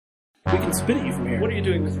can spit at you from here. What are you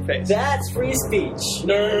doing with your face? That's free speech.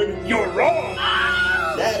 Nerd, you're wrong!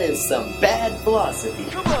 That is some bad philosophy.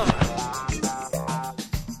 Come on!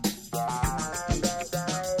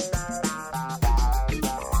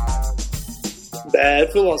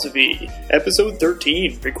 Bad Philosophy, Episode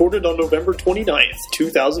 13, recorded on November 29th,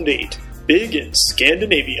 2008. Big in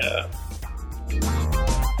Scandinavia.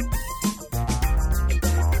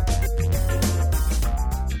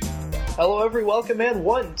 Hello everyone, welcome in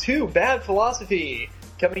 1-2 Bad Philosophy.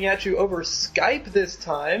 Coming at you over Skype this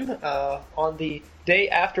time, on the day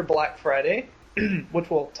after Black Friday,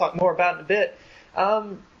 which we'll talk more about in a bit.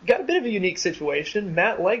 Got a bit of a unique situation.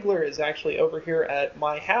 Matt Legler is actually over here at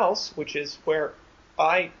my house, which is where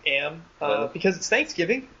I am, because it's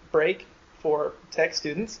Thanksgiving break for tech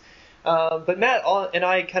students. But Matt and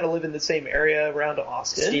I kind of live in the same area around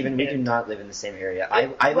Austin. Stephen, we do not live in the same area.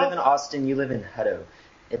 I live in Austin, you live in Hutto.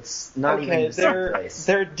 It's not even the same place.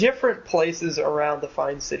 They're different places around the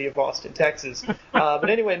fine city of Austin, Texas. But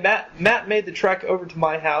anyway, Matt made the trek over to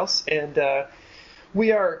my house, and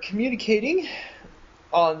we are communicating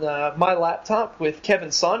on my laptop with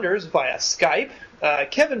Kevin Saunders via Skype.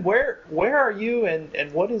 Kevin, where are you,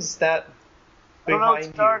 and what is that behind you?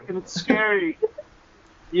 It's dark and it's scary.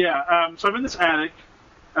 Yeah, so I'm in this attic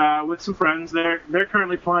with some friends. They're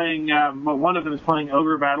currently playing, one of them is playing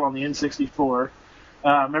Ogre Battle on the N64.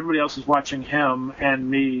 Everybody else is watching him and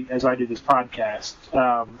me as I do this podcast.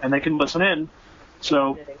 And they can listen in,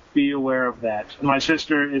 so be aware of that. My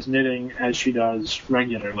sister is knitting as she does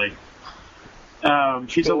regularly.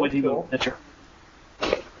 She's a witty little knitter.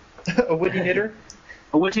 A witty knitter?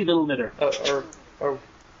 A witty little knitter. Or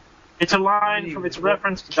it's a line from its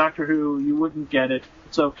reference to Doctor Who. You wouldn't get it.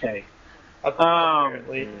 It's okay.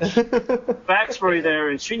 Apparently. Backstory there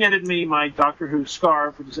is she knitted me my Doctor Who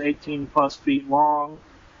scarf, which is 18 plus feet long.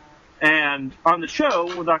 And on the show,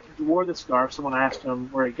 when Doctor Who wore the scarf, someone asked him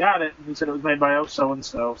where he got it, and he said it was made by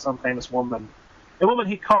so-and-so, some famous woman. A woman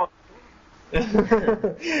he called.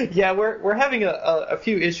 Yeah, we're having a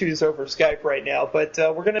few issues over Skype right now, but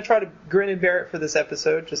we're going to try to grin and bear it for this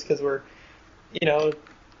episode, just because we're, a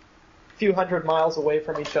few hundred miles away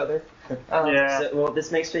from each other.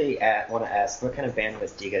 This makes me want to ask, what kind of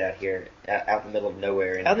bandwidth do you get out here, out in the middle of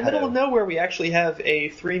nowhere? Out in the middle of nowhere, we actually have a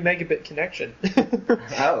 3 megabit connection,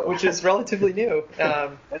 which is relatively new.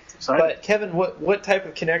 That's exciting. But Kevin, what type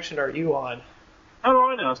of connection are you on? How do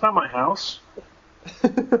I know? It's not my house.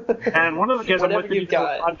 And one of the guys I'm with you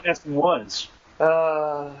podcasting was.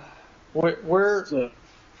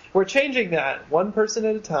 We're changing that, one person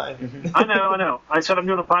at a time. Mm-hmm. I know. I said I'm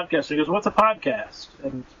doing a podcast. He goes, "What's a podcast?"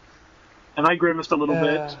 And I grimaced a little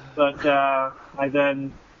bit, but I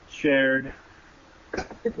then shared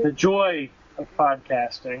the joy of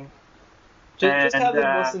podcasting. Just have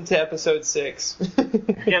them listen to episode 6.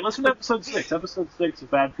 Yeah, listen to episode 6. Episode 6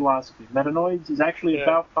 of Bad Philosophy. Metanoids is actually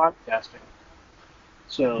about podcasting.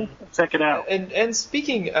 So check it out. And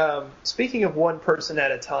speaking of one person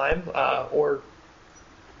at a time, or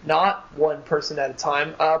not one person at a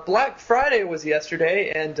time, Black Friday was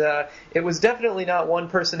yesterday, and it was definitely not one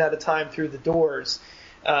person at a time through the doors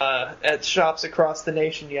at shops across the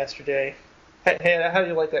nation yesterday. Hey, how do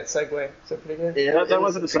you like that segue? Is that pretty good? Yeah, that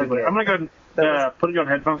wasn't a segue. Good. I'm going to go and put it on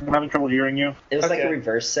headphones. I'm having trouble hearing you. It was like a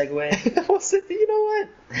reverse segue. Well,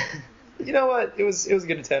 you know what? It was a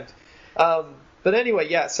good attempt. But anyway,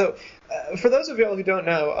 yeah, so for those of y'all who don't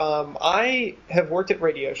know, I have worked at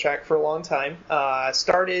Radio Shack for a long time. I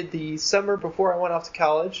started the summer before I went off to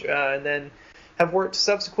college, and then have worked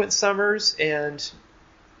subsequent summers and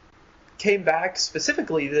came back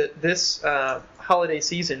specifically this holiday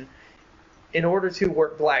season in order to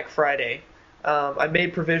work Black Friday. I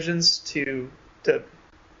made provisions to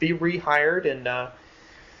be rehired and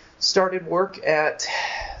started work at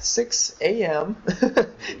 6 a.m.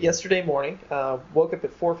 yesterday morning. Woke up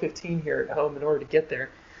at 4:15 here at home in order to get there.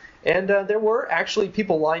 And there were actually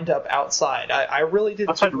people lined up outside. I really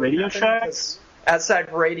didn't... Outside Radio Shack?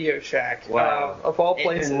 Outside Radio Shack. Wow. Of all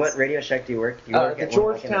places. And what Radio Shack do you work? Do you work at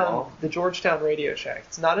the Georgetown Radio Shack.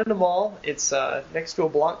 It's not in a mall. It's next to a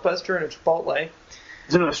Blockbuster and a Chipotle.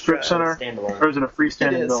 Is it a strip center? Or is it a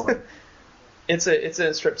freestanding building? It's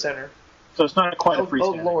a strip center. So it's not quite a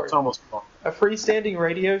freestanding. Oh, Lord. It's almost a mall. A freestanding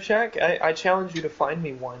Radio Shack? I challenge you to find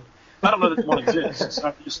me one. I don't know that one exists.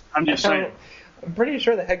 I'm just saying. I'm pretty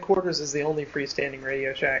sure the headquarters is the only freestanding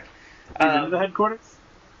Radio Shack. Have you been to the headquarters?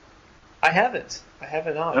 I haven't.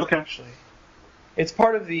 Okay. Actually. It's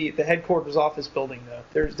part of the headquarters office building, though.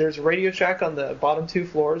 There's a Radio Shack on the bottom 2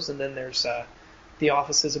 floors, and then there's the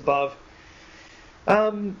offices above.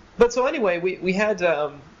 But so anyway,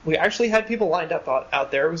 we actually had people lined up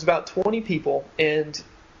out there. It was about 20 people, and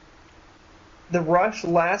the rush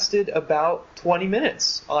lasted about 20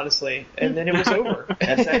 minutes, honestly, and then it was over.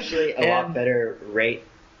 That's actually a lot better rate,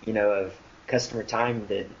 of customer time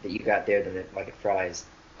that you got there than at Fry's.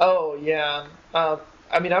 Oh, yeah. I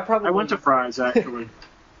went to Fry's, actually.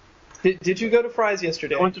 Did you go to Fry's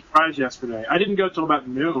yesterday? I went to Fry's yesterday. I didn't go till about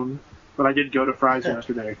noon, but I did go to Fry's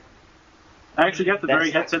yesterday. I actually got the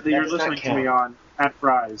very headset that you're listening to me on at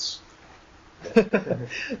Fry's.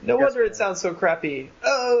 No wonder it sounds so crappy.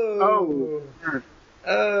 Oh.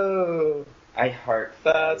 I heart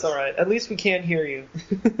Fry's. That's all right. At least we can hear you.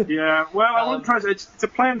 Yeah, well, I wanted to try. It's a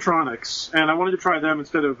Plantronics, and I wanted to try them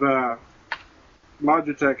instead of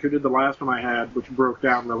Logitech, who did the last one I had, which broke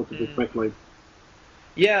down relatively quickly.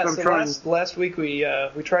 Yeah, so last week we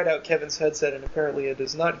tried out Kevin's headset, and apparently it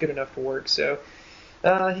is not good enough to work. So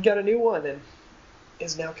he got a new one and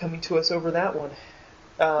is now coming to us over that one.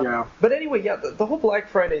 But anyway, the whole Black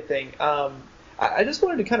Friday thing. I just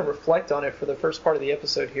wanted to kind of reflect on it for the first part of the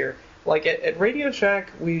episode here. Like at Radio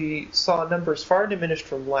Shack, we saw numbers far diminished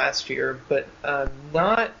from last year, but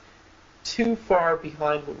not too far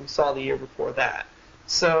behind what we saw the year before that.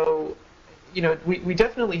 So, we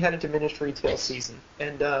definitely had a diminished retail season.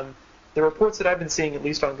 And the reports that I've been seeing, at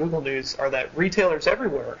least on Google News, are that retailers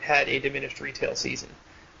everywhere had a diminished retail season.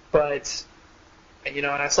 But, and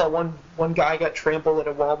I saw one guy got trampled at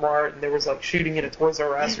a Walmart, and there was like shooting in a Toys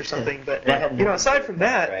R Us or something. But, aside from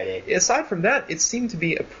that, it seemed to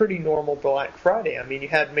be a pretty normal Black Friday. I mean, you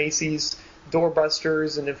had Macy's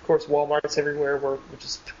doorbusters, and of course Walmarts everywhere were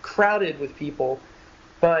just crowded with people.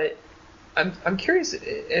 But I'm curious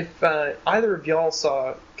if either of y'all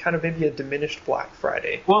saw kind of maybe a diminished Black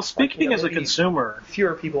Friday. Well, speaking as a consumer,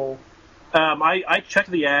 fewer people. I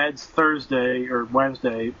checked the ads Thursday.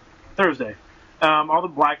 All the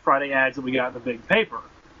Black Friday ads that we got in the big paper.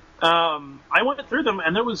 I went through them,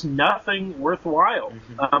 and there was nothing worthwhile.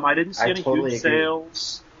 Mm-hmm. I didn't see any huge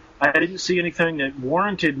sales. I didn't see anything that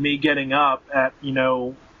warranted me getting up at,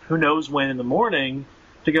 who knows when in the morning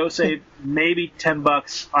to go save maybe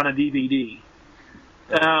 $10 on a DVD.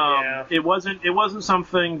 It wasn't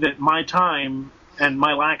something that my time and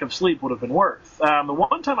my lack of sleep would have been worth. The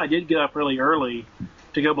one time I did get up really early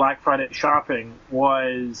to go Black Friday shopping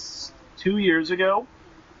was 2 years ago.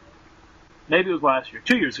 Maybe it was last year.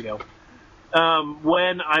 2 years ago.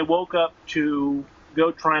 When I woke up to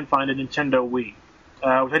go try and find a Nintendo Wii.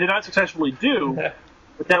 Which I did not successfully do,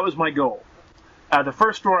 but that was my goal. The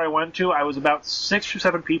first store I went to, I was about 6 or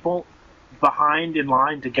 7 people behind in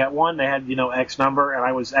line to get one. They had, X number, and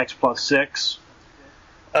I was X plus 6.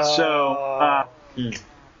 So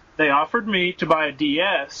they offered me to buy a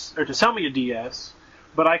DS, or to sell me a DS,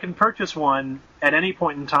 but I can purchase one at any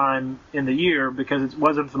point in time in the year because it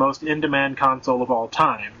wasn't the most in-demand console of all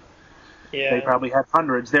time. Yeah. They probably had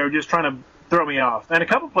hundreds. They were just trying to throw me off. And a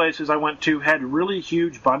couple places I went to had really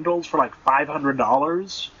huge bundles for like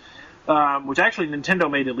 $500, which actually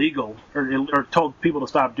Nintendo made illegal or told people to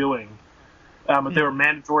stop doing. But they were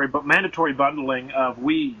mandatory bundling of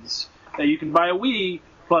Wiis. You can buy a Wii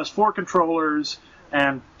plus 4 controllers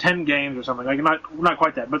and 10 games or something. Like not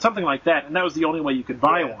quite that, but something like that. And that was the only way you could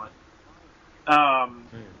buy one.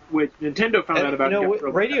 Which Nintendo found out about.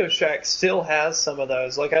 Radio Shack still has some of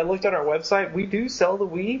those. Like, I looked on our website, we do sell the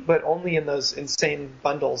Wii, but only in those insane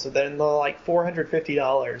bundles. Then they're like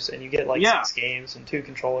 $450, and you get like 6 games and 2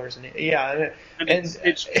 controllers, and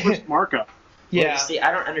it's twist markup. Yeah. Well, you see,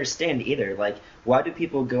 I don't understand either. Like, why do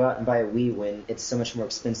people go out and buy a Wii when it's so much more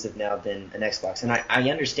expensive now than an Xbox? And I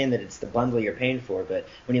understand that it's the bundle you're paying for, but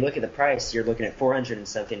when you look at the price, you're looking at $400 and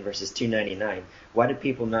something versus $299. Why do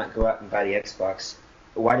people not go out and buy the Xbox?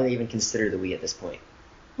 Why do they even consider the Wii at this point?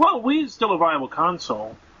 Well, Wii is still a viable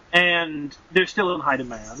console, and they're still in high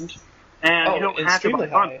demand. And you don't have to buy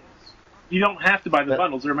bundles. You don't have to buy the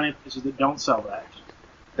bundles. There are many places that don't sell that.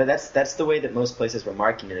 But that's the way that most places were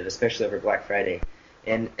marketing it, especially over Black Friday.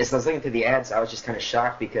 And as I was looking through the ads, I was just kind of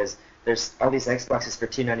shocked because there's all these Xboxes for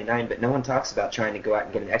 $299, but no one talks about trying to go out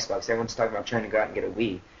and get an Xbox. Everyone's talking about trying to go out and get a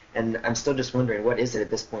Wii. And I'm still just wondering, what is it at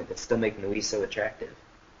this point that's still making the Wii so attractive?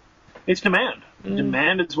 It's demand.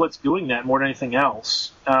 Demand is what's doing that more than anything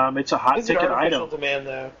else. It's a hot-ticket item. Demand,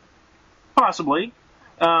 though. Possibly.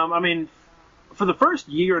 I mean, for the first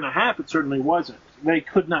year and a half, it certainly wasn't. They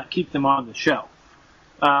could not keep them on the shelf.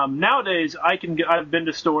 Nowadays, I've been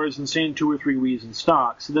to stores and seen 2 or 3 Wiis in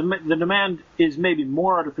stock. So the demand is maybe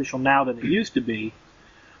more artificial now than it used to be.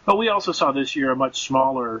 But we also saw this year a much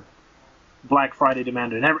smaller Black Friday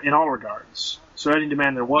demand in all regards. So any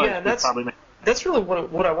demand there was probably. That's really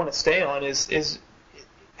what I want to stay on is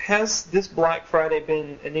has this Black Friday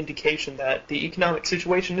been an indication that the economic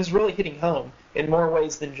situation is really hitting home in more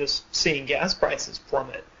ways than just seeing gas prices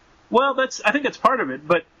plummet? Well, I think that's part of it,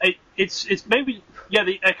 but it's maybe, yeah,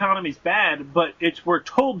 the economy's bad, but we're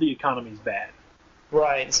told the economy's bad.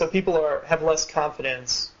 Right. So people have less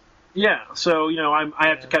confidence. Yeah. So I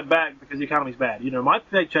have to cut back because the economy's bad. My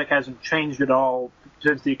paycheck hasn't changed at all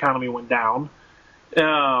since the economy went down.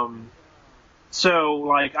 So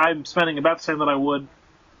like I'm spending about the same that I would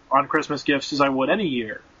on Christmas gifts as I would any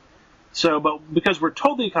year. So, but because we're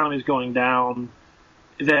told the economy is going down,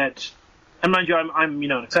 that. And mind you, I'm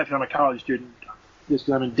an exception. I'm a college student, just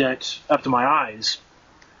because I'm in debt up to my eyes.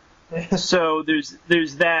 So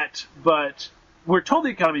there's that, but we're told the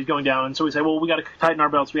economy is going down, and so we say, well, we got to tighten our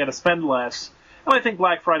belts, we got to spend less. And I think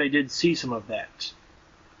Black Friday did see some of that.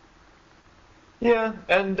 Yeah,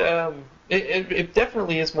 and it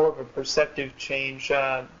definitely is more of a perceptive change.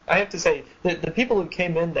 I have to say, the people who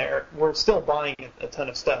came in there were still buying a ton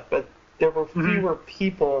of stuff, but there were fewer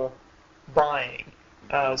people buying.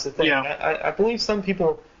 Was the thing. Yeah. I believe some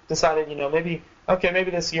people decided, maybe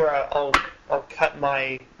this year I'll cut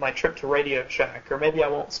my trip to Radio Shack, or maybe I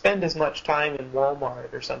won't spend as much time in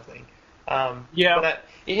Walmart or something. Yeah. But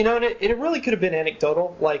it really could have been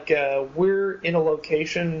anecdotal. Like we're in a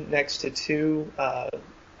location next to two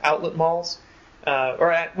outlet malls,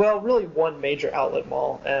 really one major outlet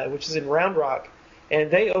mall, which is in Round Rock,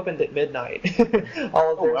 and they opened at midnight.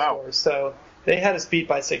 All of their stores. So. They had us beat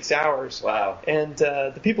by 6 hours. Wow. And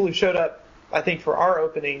the people who showed up, I think, for our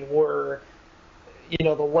opening were,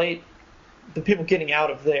 the people getting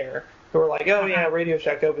out of there who were like, oh, yeah, Radio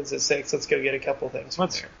Shack opens at 6. Let's go get a couple things from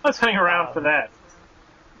there. Let's hang around for that.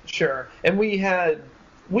 Sure. And we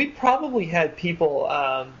probably had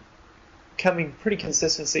people coming pretty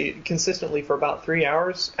consistently for about 3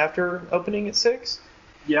 hours after opening at 6.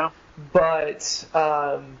 Yeah. But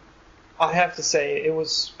I have to say, it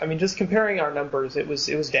was, just comparing our numbers, it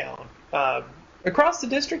was down. Across the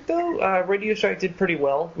district, though, Radio Shack did pretty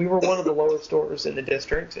well. We were one of the lower stores in the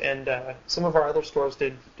district, and some of our other stores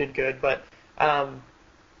did good. But, as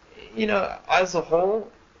a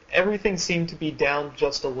whole, everything seemed to be down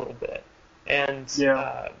just a little bit. And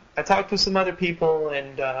I talked with some other people,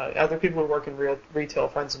 and other people who work in retail,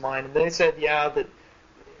 friends of mine, and they said, that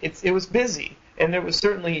it was busy, and it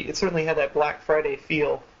certainly had that Black Friday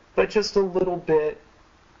feel, but just a little bit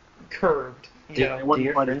curved. Do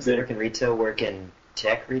your friends that work in retail work in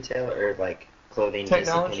tech retail or like clothing?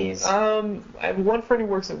 Technology. I have one friend who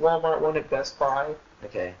works at Walmart, one at Best Buy.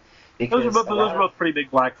 Okay. Those are both pretty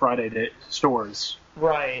big Black Friday stores.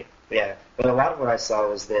 Right. Yeah, but a lot of what I saw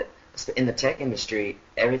was that in the tech industry,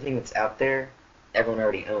 everything that's out there, everyone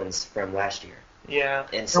already owns from last year. Yeah.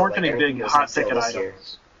 And so there weren't any big hot ticket items. Year.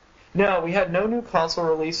 No, we had no new console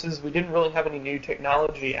releases. We didn't really have any new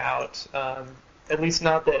technology out, at least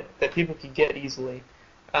not that people could get easily.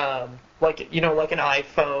 Like an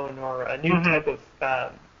iPhone or a new type of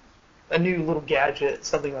a new little gadget,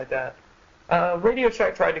 something like that. Radio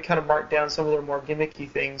Shack tried to kind of mark down some of their more gimmicky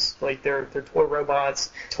things, like their toy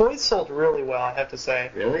robots. Toys sold really well, I have to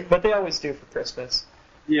say. Really? But they always do for Christmas.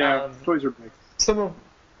 Yeah, toys are big.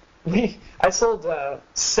 I sold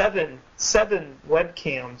seven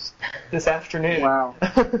webcams this afternoon. Wow.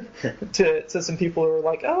 to some people who were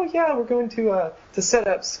like, oh yeah, we're going to set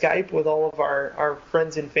up Skype with all of our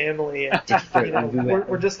friends and family, and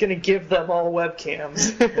we're just going to give them all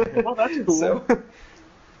webcams. Well, that's cool. So,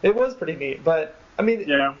 it was pretty neat, but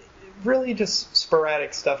really just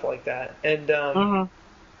sporadic stuff like that. And I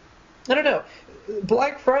don't know,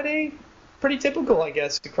 Black Friday, pretty typical, I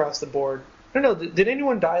guess, across the board. I don't know, did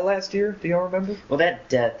anyone die last year? Do y'all remember? Well, that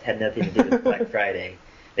death had nothing to do with Black Friday.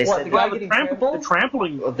 They What, said the guy getting trampled? The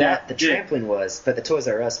trampling. Well, the trampling was, but the Toys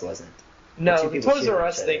R Us wasn't. No, the Toys R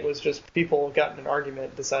Us thing was just people got in an argument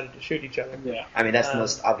and decided to shoot each other. Yeah. I mean, that's the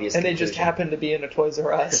most obvious And conclusion. they just happened to be in a Toys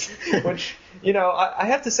R Us, which, I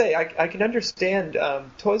have to say, I can understand.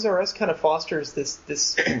 Toys R Us kind of fosters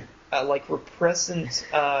this like repressant,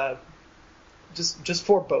 just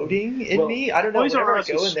foreboding in me. I don't know. Toys R Us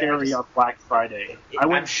I go is in there, scary on Black Friday.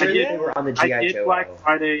 I'm sure they were on the G.I. I did Joe Black aisle.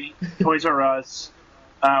 Friday Toys R Us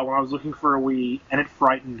when I was looking for a Wii, and it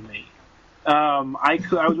frightened me. I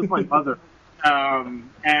was with my mother,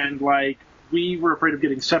 and like we were afraid of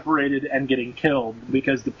getting separated and getting killed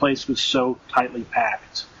because the place was so tightly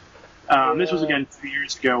packed. This was again 2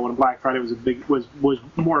 years ago when Black Friday was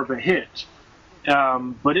more of a hit,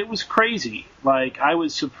 but it was crazy. Like I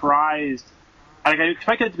was surprised. Like, I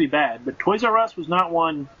expected it to be bad, but Toys R Us was not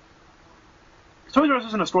one. Toys R Us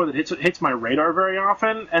isn't a store that hits my radar very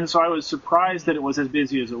often, and so I was surprised that it was as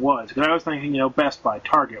busy as it was. Because I was thinking, Best Buy,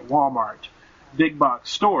 Target, Walmart, big box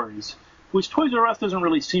stores, which Toys R Us doesn't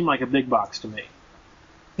really seem like a big box to me.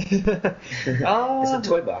 It's a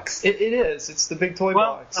toy box. It is. It's the big toy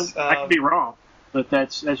box. I could be wrong, but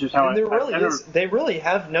that's just how and there really is. They really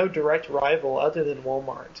have no direct rival other than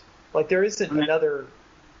Walmart. Like there isn't another.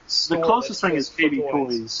 The closest thing is KB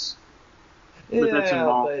Toys. Yeah, but that's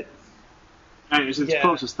involved. It's the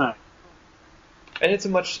closest thing. And it's a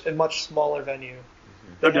much smaller venue.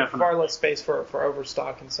 They have far less space for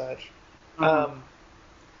overstock and such. Mm-hmm.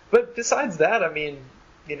 But besides that, I mean,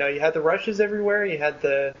 you had the rushes everywhere. You had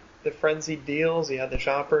the frenzied deals. You had the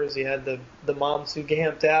shoppers. You had the moms who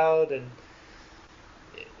camped out, and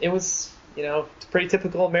it was, it's pretty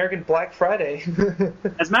typical American Black Friday.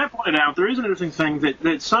 As Matt pointed out, there is an interesting thing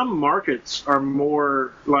that some markets are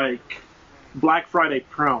more like Black Friday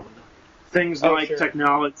prone. Things like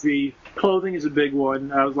technology, clothing is a big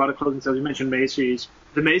one. A lot of clothing sales. You mentioned Macy's.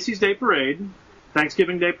 The Macy's Day Parade,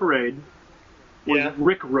 Thanksgiving Day Parade, was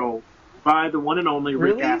rickrolled by the one and only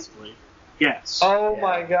Rick Astley. Yes. Oh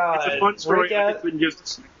my God! It's a fun story. It's been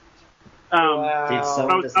just. I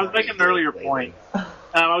was making an earlier point.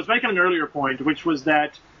 I was making an earlier point, which was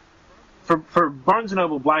that for Barnes &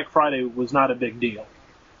 Noble, Black Friday was not a big deal.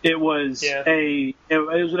 It was it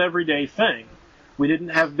was an everyday thing. We didn't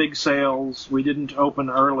have big sales. We didn't open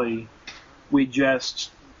early. We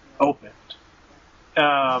just opened.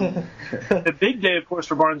 The big day, of course,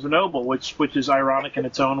 for Barnes & Noble, which is ironic in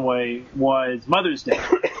its own way, was Mother's Day.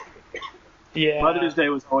 Yeah. Mother's Day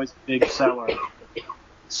was always a big seller.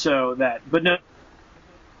 So that, but no,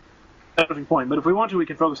 point. But if we want to, we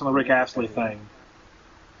can focus on the Rick Astley thing.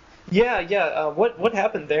 Yeah. What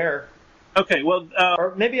happened there? Okay, well,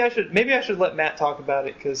 or maybe I should let Matt talk about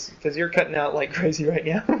it because you're cutting out like crazy right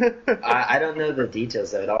now. I don't know the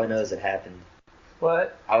details of it. All I know is it happened.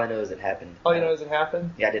 What? All I know is it happened. All you know is it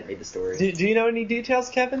happened? Yeah, I didn't read the story. Do you know any details,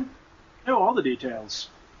 Kevin? I know all the details.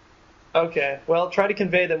 Okay, well, try to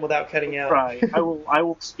convey them without cutting out. Right. I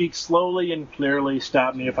will speak slowly and clearly.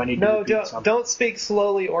 Stop me if I need to repeat something. No, don't speak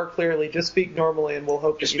slowly or clearly. Just speak normally, and we'll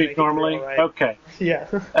hope that you speak normally. Right. Okay.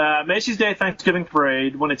 Yeah. Macy's Day Thanksgiving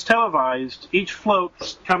Parade. When it's televised, each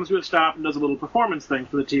float comes to a stop and does a little performance thing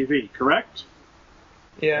for the TV. Correct?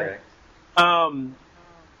 Yeah. Correct.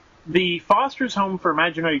 The Foster's Home for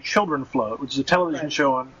Imaginary Children float, which is a television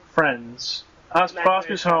show on Friends.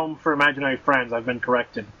 Foster's Home for Imaginary Friends. I've been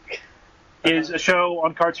corrected. Is a show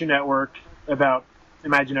on Cartoon Network about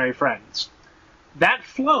imaginary friends. That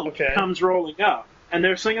float comes rolling up, and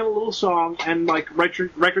they're singing a little song, and like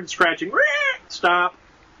record scratching, stop,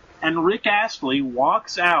 and Rick Astley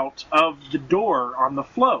walks out of the door on the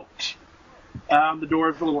float, the door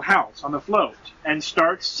of the little house on the float, and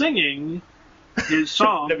starts singing his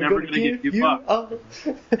song, Never Gonna Give You Up.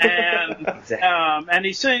 And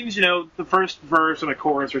he sings, the first verse and a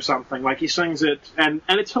chorus or something. Like, he sings it, and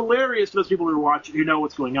it's hilarious to those people who watch, who know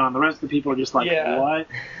what's going on. The rest of the people are just like, what?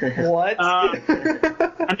 What?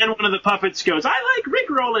 And then one of the puppets goes, I like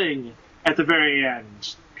Rickrolling, at the very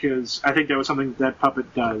end. Because I think that was something that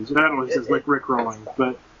puppet does. And I don't know if it says, like, Rickrolling,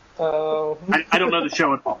 but I don't know the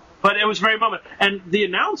show at all. But it was very moment. And the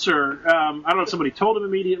announcer, I don't know if somebody told him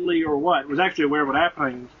immediately or what, was actually aware of what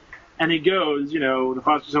happened. And he goes, the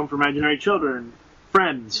Foster's Home for Imaginary Children,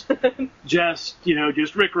 Friends, just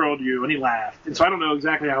Rickrolled you, and he laughed. And so I don't know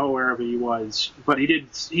exactly how aware of it he was, but he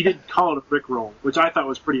did call it a Rickroll, which I thought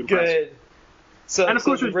was pretty impressive. Good. So, and of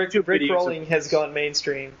course, Rickrolling has gone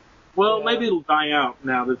mainstream. Well, maybe it'll die out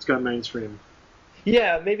now that it's gone mainstream.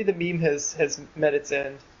 Yeah, maybe the meme has met its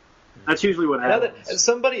end. That's usually what happens.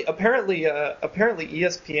 Somebody apparently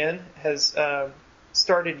ESPN has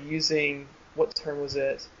started using, what term was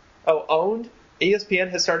it? Oh, owned. ESPN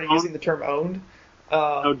has started using the term owned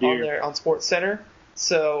on SportsCenter.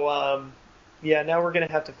 So now we're gonna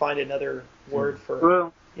have to find another word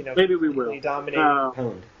for maybe we will dominate.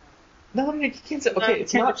 Owned. No, you can't say. Okay,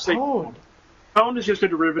 it's not owned. Owned is just a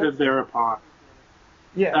derivative thereupon.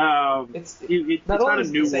 Yeah, it's not not a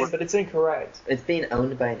new same, word, but it's incorrect. It's being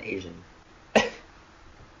owned by an Asian.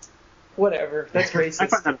 Whatever, that's racist. I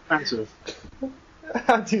find that offensive.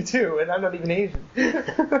 I do too, and I'm not even Asian.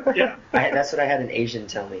 Yeah, that's what I had an Asian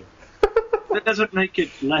tell me. That doesn't make it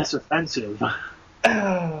less offensive.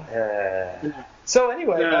 So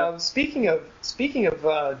anyway, speaking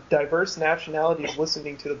of diverse nationalities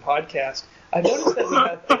listening to the podcast, I noticed that we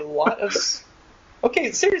have a lot of.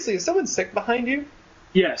 Okay, seriously, is someone sick behind you?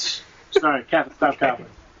 Yes. Sorry, Catherine, stop coughing.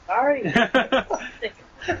 Sorry.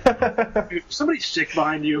 If somebody's sick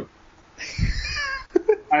behind you,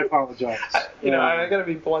 I apologize. I gotta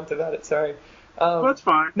be blunt about it. Sorry. That's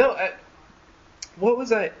fine. No, what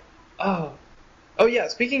was I? Oh yeah.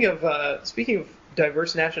 Speaking of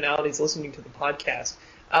diverse nationalities listening to the podcast,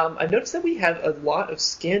 I noticed that we have a lot of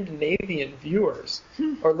Scandinavian viewers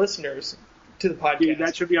or listeners to the podcast. Dude,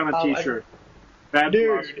 that should be on a T-shirt. Bad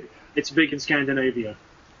philosophy. It's big in Scandinavia.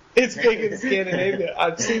 It's big in Scandinavia.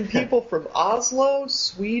 I've seen people from Oslo,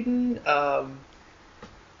 Sweden.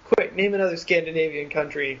 Quick, name another Scandinavian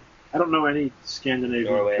country. I don't know any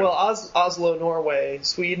Scandinavian. Norway. Well, Oslo, Norway,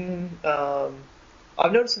 Sweden.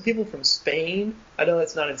 I've noticed some people from Spain. I know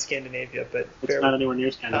that's not in Scandinavia, but it's not anywhere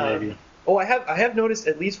near Scandinavia. I have noticed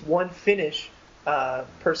at least one Finnish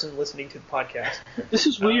person listening to the podcast. This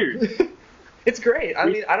is weird. It's great. I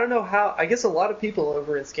mean, I don't know how. I guess a lot of people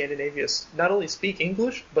over in Scandinavia not only speak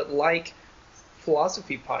English, but like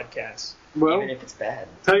philosophy podcasts. Well, even if it's bad.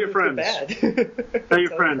 Tell your friends. Tell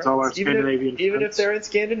your friends, all our even Scandinavian friends. Even if they're in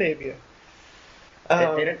Scandinavia.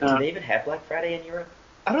 Do they even have Black Friday in Europe?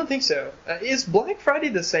 I don't think so. Is Black Friday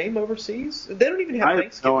the same overseas? They don't even have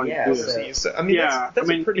Thanksgiving overseas. So, I mean, that's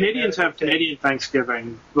Canadians have Canadian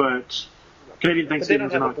Thanksgiving, but Canadian Thanksgiving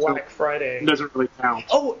but they don't have a Black Friday. It doesn't really count.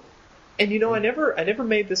 Oh, and I never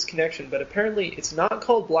made this connection, but apparently it's not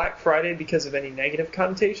called Black Friday because of any negative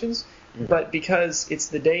connotations, but because it's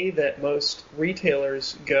the day that most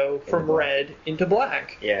retailers go from red into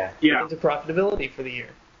black. Yeah. Into profitability for the year.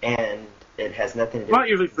 And it has nothing to do Not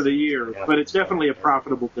usually for the year, but it's definitely a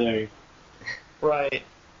profitable day. Right.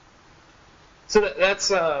 So that's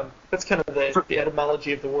kind of the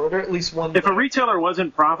etymology of the word, or at least one. If a retailer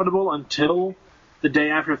wasn't profitable until the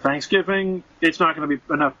day after Thanksgiving, it's not going to be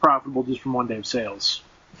enough profitable just from one day of sales.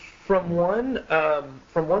 From one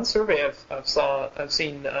survey I've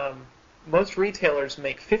seen most retailers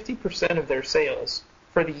make 50% of their sales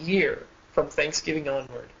for the year from Thanksgiving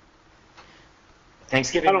onward.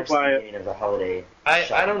 Thanksgiving or the beginning of the holiday.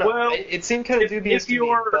 I don't know. Well, it seemed kind of dubious to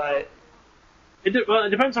me, but it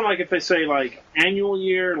depends on if they say annual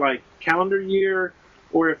year, calendar year,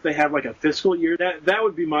 or if they have a fiscal year. That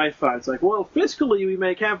would be my thought. It's fiscally we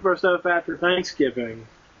make half of our stuff after Thanksgiving,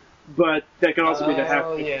 but that can also be the half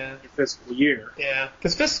of the fiscal year. Yeah,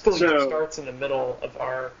 because fiscal year starts in the middle of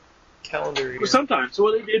our calendar year. Sometimes.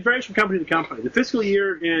 Well, it varies from company to company. The fiscal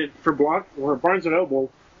year for Barnes & Noble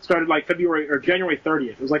started February or January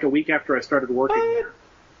 30th. It was a week after I started working there.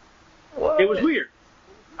 What? It was weird.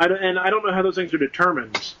 I don't know how those things are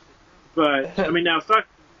determined. But, now if it's not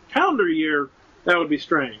calendar year, that would be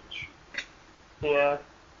strange. Yeah.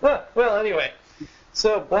 Well, anyway.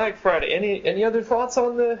 So, Black Friday. Any other thoughts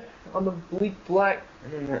on the bleak black?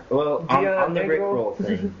 Well, on the Rickroll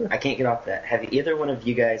thing, I can't get off that. Have either one of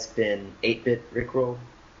you guys been 8-bit Rickroll?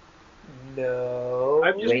 No.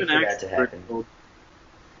 I've just been that to happen.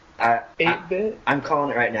 8-bit? I'm calling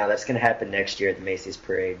it right now. That's going to happen next year at the Macy's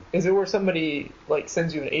Parade. Is it where somebody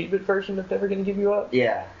sends you an 8-bit version if they're ever going to give you up?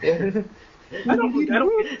 Yeah. I don't get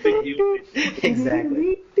the big deal.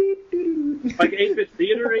 Exactly. 8-bit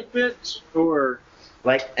theater 8-bit or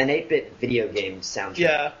an 8-bit video game soundtrack.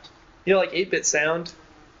 Yeah. 8-bit sound,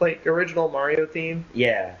 original Mario theme.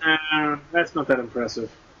 Yeah. That's not that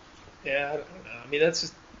impressive. Yeah, I don't know. That's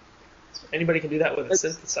just anybody can do that with a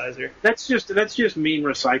synthesizer. That's just mean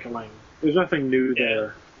recycling. There's nothing new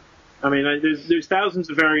there. There's thousands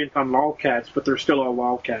of variants on lolcats, but they're still all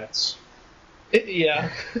lolcats. Yeah.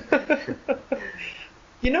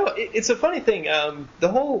 It's a funny thing. The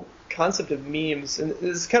whole concept of memes, and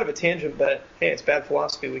this is kind of a tangent, but hey, it's bad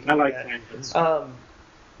philosophy. We can I do like that. tangents.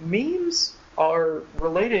 Memes are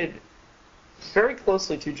related very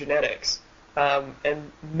closely to genetics,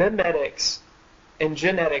 and memetics and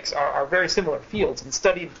genetics are very similar fields and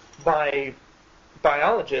studied by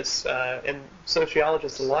biologists and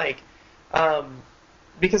sociologists alike,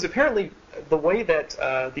 because apparently the way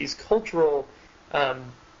that these cultural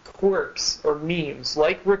quirks or memes,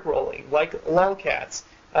 like rickrolling, like lolcats,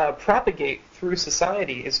 propagate through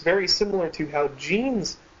society is very similar to how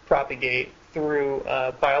genes propagate through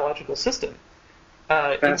a biological system.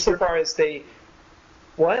 Insofar as they...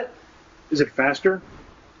 What? Is it faster?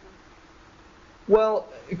 Well,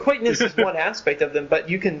 quaintness is one aspect of them, but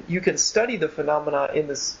you can study the phenomena in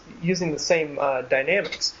this using the same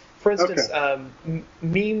dynamics. For instance,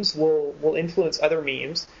 memes will influence other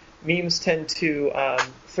memes. Memes tend to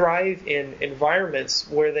thrive in environments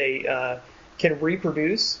where they can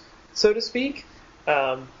reproduce, so to speak.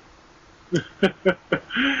 You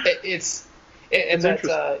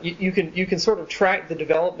can sort of track the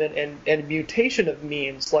development and mutation of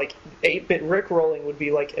memes. 8-bit rickrolling would be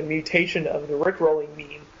a mutation of the rickrolling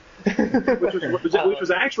meme, which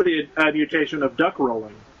was actually a mutation of duck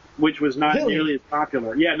rolling, which was not nearly as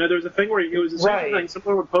popular. Yeah, no, there was a thing where it was the same thing.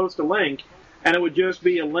 Someone would post a link, and it would just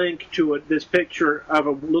be a link to this picture of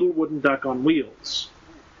a little wooden duck on wheels.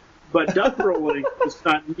 But duck rolling was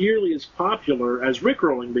not nearly as popular as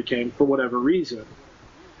rickrolling became for whatever reason.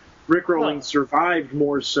 Rickrolling survived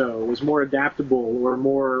more so, was more adaptable, or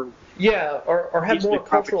more... Yeah, or had more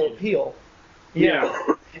cultural appeal.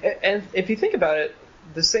 Yeah. And if you think about it,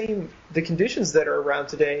 the conditions that are around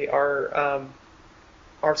today are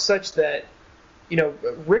such that, the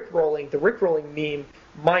rickrolling meme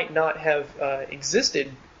might not have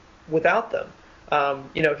existed without them.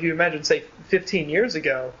 If you imagine, say, 15 years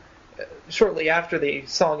ago, shortly after the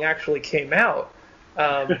song actually came out,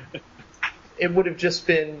 it would have just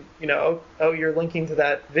been, you're linking to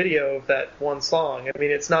that video of that one song. I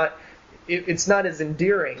mean, it's not as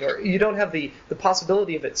endearing, or you don't have the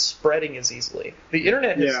possibility of it spreading as easily. The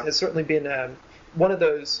internet has certainly been one of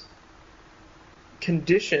those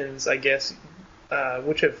conditions, I guess,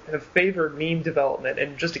 which have favored meme development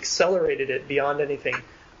and just accelerated it beyond anything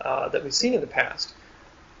that we've seen in the past.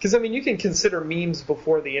 Because, you can consider memes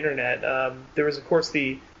before the internet. There was, of course,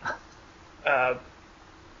 the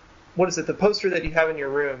poster that you have in your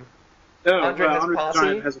room? Andre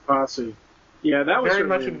Has has a posse. Yeah, that was very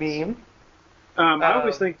much a meme. I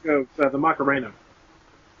always think of the Macarena.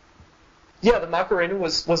 Yeah, the Macarena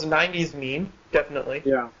was a 90s meme, definitely.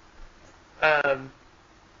 Yeah. And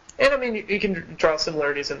you can draw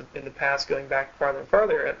similarities in the past going back farther and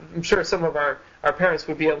farther. I'm sure some of our parents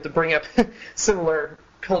would be able to bring up similar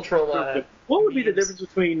cultural What would be the difference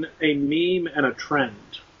between a meme and a trend?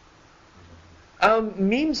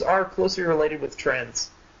 Memes are closely related with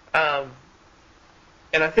trends. And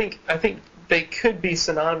I think they could be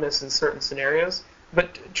synonymous in certain scenarios,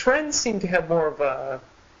 but trends seem to have more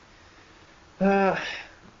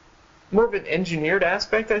of an engineered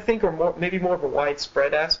aspect, I think, or maybe more of a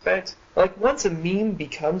widespread aspect. Like, once a meme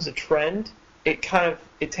becomes a trend, it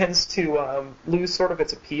tends to lose sort of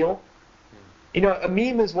its appeal. A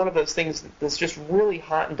meme is one of those things that's just really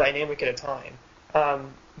hot and dynamic at a time,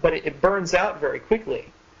 but it burns out very quickly.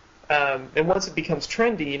 And once it becomes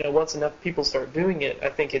trendy, once enough people start doing it, I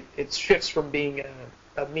think it shifts from being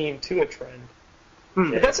a meme to a trend.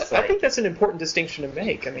 I think that's an important distinction to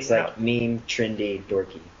make. It's like meme, trendy,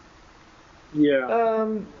 dorky. Yeah.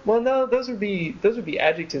 Well, no, those would be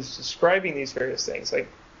adjectives describing these various things. Like,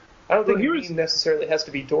 I don't think a meme necessarily has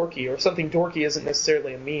to be dorky, or something dorky isn't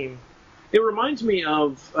necessarily a meme. It reminds me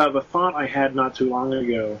of a thought I had not too long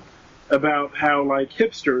ago about how, like,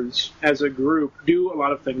 hipsters as a group do a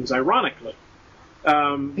lot of things ironically.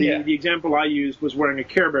 The example I used was wearing a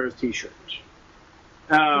Care Bears t-shirt.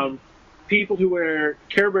 People who wear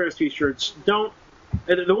Care Bears t-shirts don't.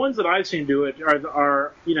 The ones that I've seen do it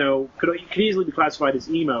are could easily be classified as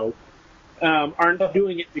emo. Aren't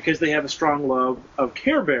doing it because they have a strong love of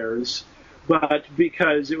Care Bears, but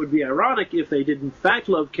because it would be ironic if they did in fact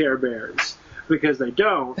love Care Bears, because they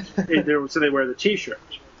don't. So they wear the t-shirt.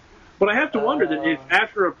 But I have to wonder that if,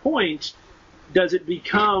 after a point, does it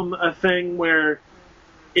become a thing where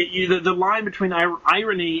the line between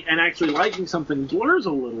irony and actually liking something blurs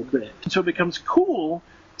a little bit, so it becomes cool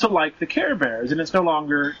to like the Care Bears, and it's no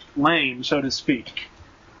longer lame, so to speak.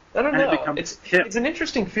 I don't know. It's an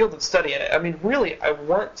interesting field of study. Really,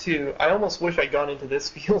 I almost wish I'd gone into this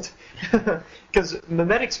field, because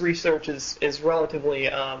memetics research is relatively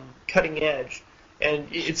cutting edge. And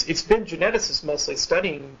it's been geneticists mostly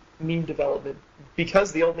studying meme development,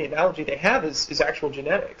 because the only analogy they have is actual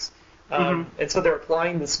genetics. And so they're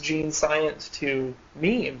applying this gene science to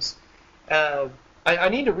memes. I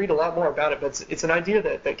need to read a lot more about it, but it's an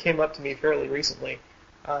idea that came up to me fairly recently.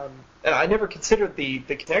 And I never considered the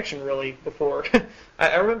connection really before.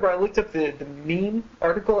 I remember I looked up the meme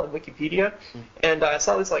article on Wikipedia, and I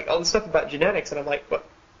saw this all this stuff about genetics, and I'm like,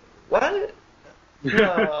 what?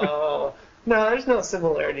 No, there's no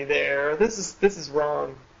similarity there. This is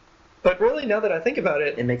wrong. But really, now that I think about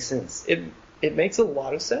it, it makes sense. It makes a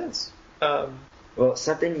lot of sense. Well,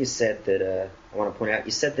 something you said that I want to point out.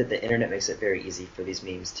 You said that the internet makes it very easy for these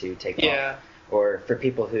memes to take off, or for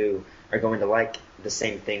people who are going to like the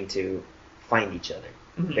same thing to find each other.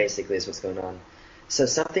 Mm-hmm. Basically, is what's going on. So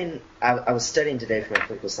something I was studying today for my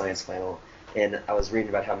political science final, and I was reading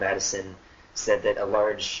about how Madison said that a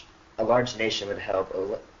large nation would help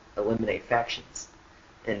eliminate factions.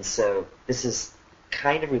 And so this is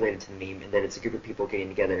kind of related to meme in that it's a group of people getting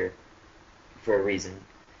together for a reason.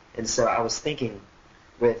 And so I was thinking,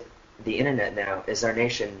 with the internet now, is our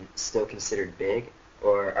nation still considered big,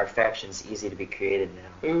 or are factions easy to be created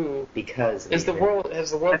now? Ooh. Because has the world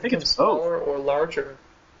become smaller or larger?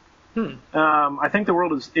 I think the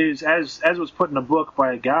world is as was put in a book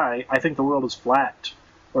by a guy. I think the world is flat,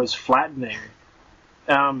 or is flattening,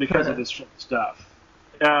 because of this stuff.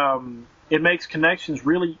 It makes connections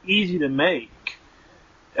really easy to make,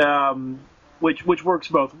 which works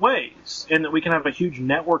both ways, in that we can have a huge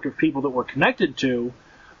network of people that we're connected to,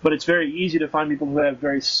 but it's very easy to find people who have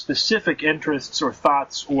very specific interests or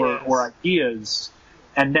thoughts or ideas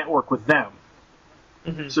and network with them.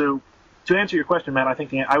 Mm-hmm. So, to answer your question, Matt, I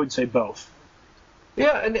think I would say both.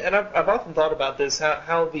 Yeah, and I've often thought about this,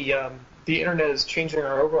 how the internet is changing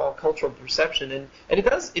our overall cultural perception, and it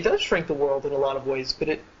does shrink the world in a lot of ways,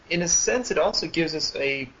 but in a sense it also gives us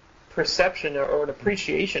a perception or an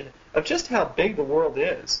appreciation of just how big the world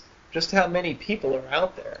is, just how many people are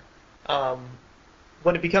out there.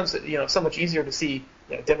 When it becomes so much easier to see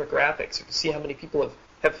demographics, or to see how many people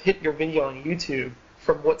have hit your video on YouTube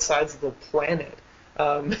from what sides of the planet.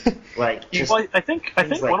 I think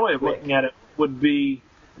one way of looking at it would be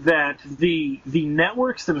that the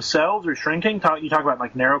networks themselves are shrinking. You talk about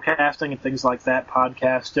like narrowcasting and things like that,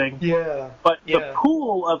 podcasting. Yeah. But the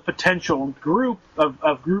pool of potential group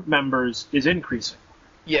members is increasing.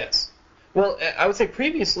 Yes. Well, I would say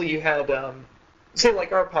previously you had, say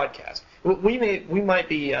like our podcast. We might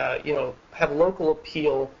be have local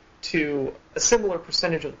appeal to a similar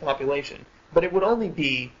percentage of the population, but it would only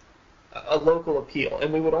be a local appeal,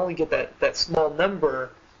 and we would only get that small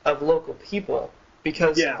number of local people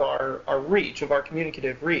because of our reach, of our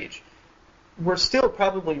communicative reach. We're still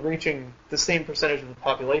probably reaching the same percentage of the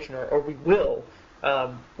population, or we will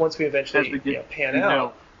once we eventually pan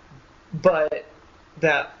out. But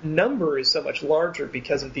that number is so much larger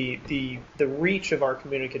because of the reach of our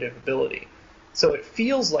communicative ability. So it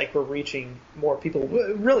feels like we're reaching more people.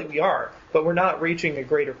 Really, we are, but we're not reaching a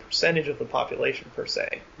greater percentage of the population per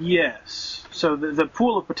se. Yes. So the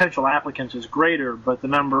pool of potential applicants is greater, but the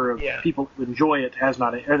number of people who enjoy it has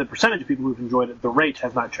not, or the percentage of people who've enjoyed it, the rate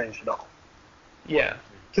has not changed at all. Yeah,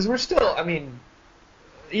 because we're still,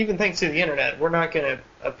 even thanks to the internet, we're not going to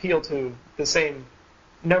appeal to the same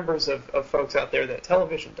numbers of folks out there that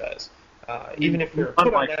television does. Even if we were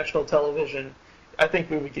put on national television, I think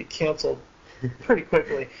we would get canceled pretty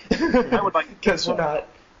quickly. I would like because we're not.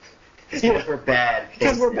 Because we're bad.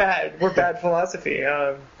 Because we're bad. We're bad philosophy.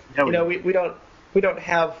 We don't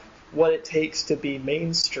have what it takes to be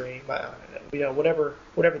mainstream. Whatever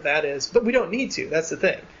that is, but we don't need to. That's the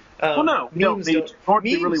thing.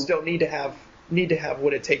 Memes don't need to have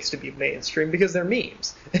what it takes to be mainstream because they're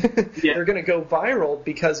memes. They're going to go viral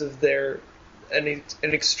because of an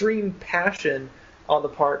extreme passion on the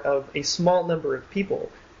part of a small number of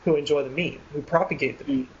people who enjoy the meme, who propagate the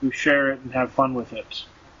meme, who share it and have fun with it.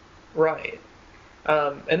 Right,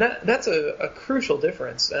 and that's a crucial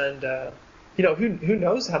difference. And who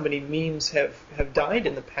knows how many memes have died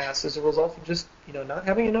in the past as a result of just not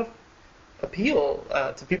having enough appeal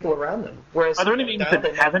to people around them. Whereas are there any memes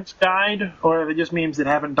that haven't died, or are they just memes that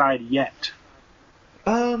haven't died yet?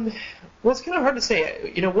 Well, it's kind of hard to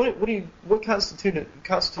say. What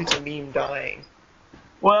constitutes a meme dying?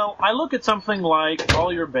 Well, I look at something like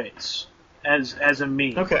All Your Base as a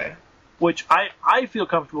meme. Okay. Which I feel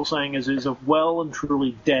comfortable saying is a well and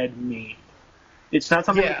truly dead meme. It's not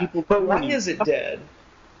something that people. But why is it dead?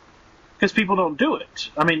 Because people don't do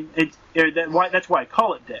it. That's why I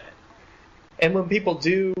call it dead. And when people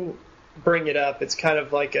do bring it up, it's kind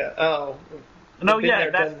of like done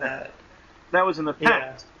that. That was in the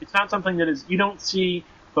past. Yeah. It's not something that is. You don't see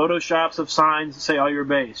Photoshops of signs that say All Your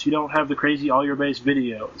Base. You don't have the crazy All Your Base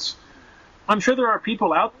videos. I'm sure there are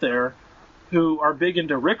people out there who are big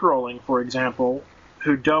into rickrolling, for example,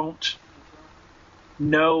 who don't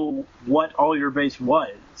know what All Your Base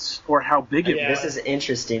was or how big it was. This is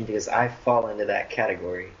interesting because I fall into that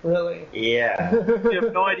category. Really? Yeah. You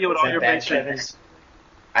have no idea what All Your Base is.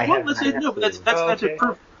 That's a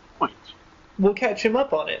perfect point. We'll catch him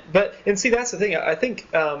up on it. And see, that's the thing. I think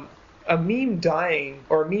a meme dying,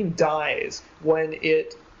 or a meme dies when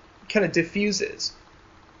it kind of diffuses.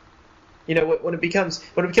 When it becomes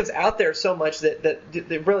out there so much that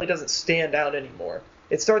it really doesn't stand out anymore.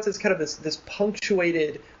 It starts as kind of this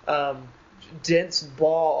punctuated, dense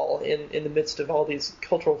ball in the midst of all these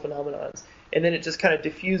cultural phenomenons, and then it just kind of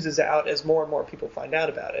diffuses out as more and more people find out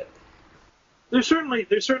about it. There's certainly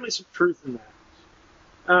some truth in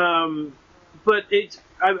that. But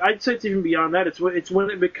I'd say it's even beyond that. It's when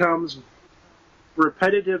it becomes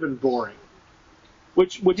repetitive and boring,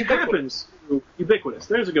 which happens. Ubiquitous.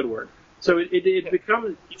 There's a good word. So it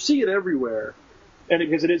becomes, you see it everywhere, and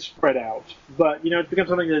because it is spread out. But it becomes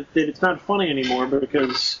something that it's not funny anymore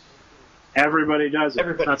because everybody does it.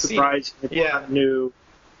 It's not surprising. It's not new.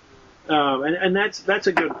 And that's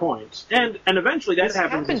a good point. And eventually that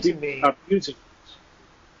happens as people stop using it.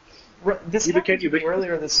 This You became happened to me ubiquitous?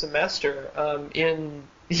 earlier this semester.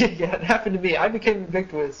 Yeah, it happened to me. I became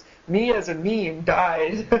ubiquitous. Me as a meme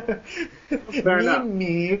died. Fair enough.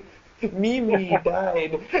 Me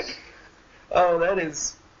died. Oh,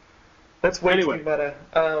 that's way Anyway. too meta.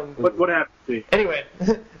 What happened to you? Anyway,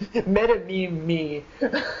 meta meme me.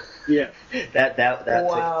 Yeah, That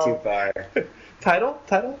Wow. took it too far.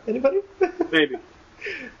 Title? Anybody? maybe.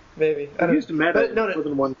 Maybe. I I've don't used know. meta But no, more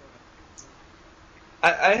than one.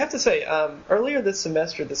 I have to say, earlier this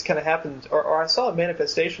semester, this kind of happened, or I saw a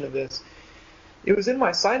manifestation of this. It was in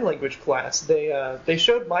my sign language class. They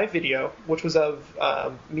showed my video, which was of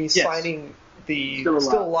me Yes. signing the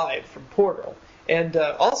Still Alive from Portal, and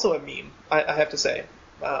also a meme. I have to say,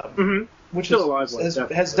 which Still Alive has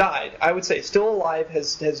definitely. died. I would say Still Alive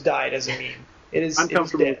has died as a meme. I'm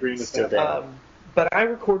comfortable dead. agreeing with Still that. dead. But I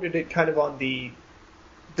recorded it kind of on the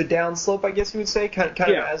downslope, I guess you would say, kind of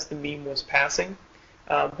Yeah. as the meme was passing.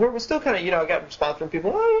 Where it was still kind of, I got response from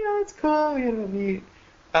people, oh, yeah, it's cool, neat.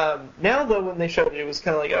 Now, though, when they showed it, it was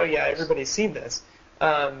kind of like, oh, yeah, everybody's seen this.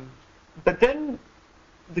 But then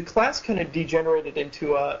the class kind of degenerated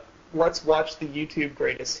into a, let's watch the YouTube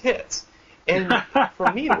greatest hits. And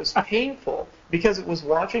for me, it was painful because it was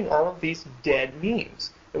watching all of these dead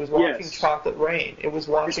memes. It was watching Yes. Chocolate Rain. It was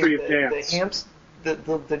watching History of Dance. the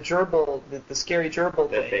gerbil, the scary gerbil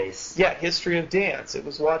The thing. face. Yeah, History of Dance. It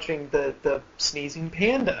was watching the sneezing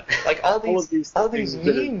panda. Like all of these these things that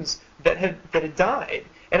are- memes that had died.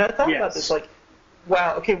 And I thought about Yes. this like,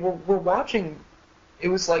 wow, okay, we're watching. It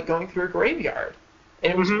was like going through a graveyard,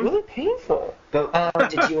 and it was Mhm. really painful. But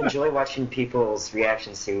did you enjoy watching people's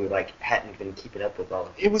reactions who hadn't been keeping up with all of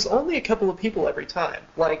it? It was only a couple of people every time.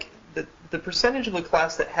 Like the percentage of the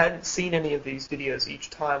class that hadn't seen any of these videos each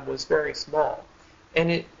time was very small,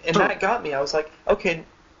 and that got me. I was like, okay,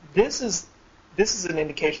 this is an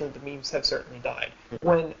indication that the memes have certainly died.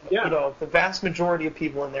 When Yeah. the vast majority of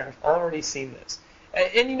people in there have already seen this,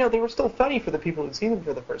 and they were still funny for the people who'd seen them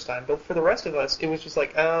for the first time, but for the rest of us, it was just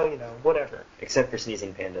like, oh, whatever. Except for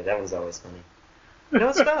Sneezing Panda, that was always funny. No,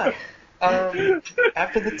 it's not.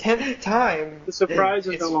 After the 10th time, The surprise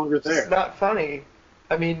is no longer there. It's not funny.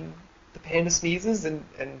 I mean, the panda sneezes and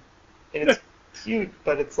it's cute,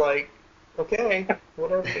 but it's like, okay,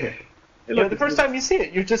 whatever. The first time you see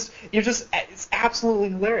it, you're just it's absolutely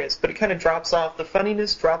hilarious, but it kind of drops off. The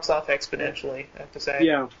funniness drops off exponentially, I have to say.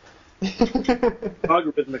 Yeah,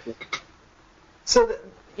 algorithmically. So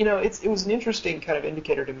it was an interesting kind of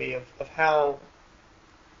indicator to me of how.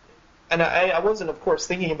 And I wasn't, of course,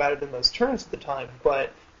 thinking about it in those terms at the time,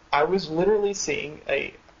 but I was literally seeing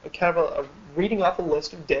a kind of a reading off a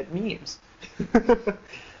list of dead memes.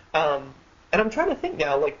 And I'm trying to think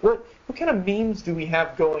now, like, what kind of memes do we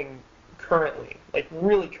have going currently? Like,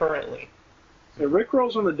 really currently? So Rick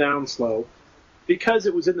rolls on the downslope. Because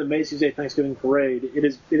it was in the Macy's Day Thanksgiving Parade, it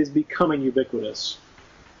is becoming ubiquitous.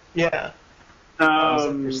 Yeah.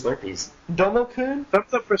 Thumbs up for Slurpees. Domo-kun?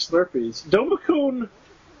 Thumbs up for Slurpees. Domokun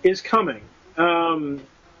is coming.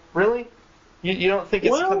 Really? You don't think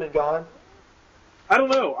it's come and gone? I don't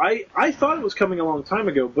know. I thought it was coming a long time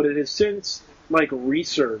ago, but it has since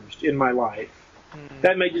resurged in my life.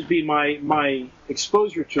 That may just be my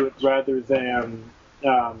exposure to it rather than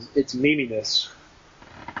its meminess.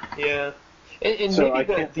 Yeah. And So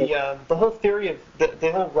maybe the whole theory of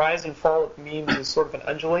the whole rise and fall of memes is sort of an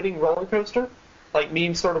undulating roller coaster. Like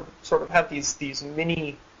memes sort of have these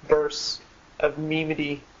mini bursts of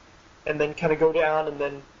memity, and then kind of go down and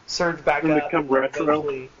then surge back And up. become and retro.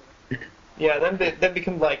 eventually- Yeah, then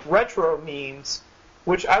become like retro memes,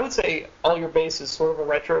 which I would say All Your Base is sort of a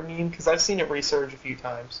retro meme because I've seen it resurge a few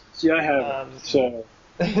times. See, I haven't. So.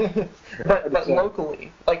 but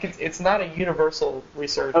locally, like it's not a universal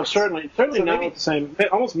resurgence. Oh, certainly So not maybe- the same.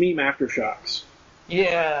 Almost meme aftershocks.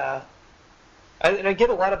 Yeah, and I get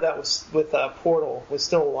a lot of that with Portal was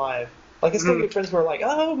Still Alive. Like I still get friends who are like,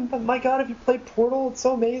 "Oh my God, have you played Portal? It's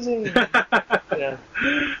so amazing." Yeah,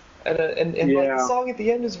 and like Yeah. the song at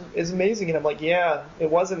the end is amazing, and I'm like, "Yeah,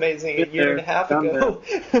 it was amazing a year and a half Done ago."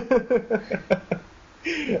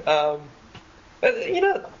 But,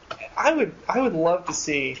 I would love to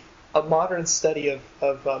see a modern study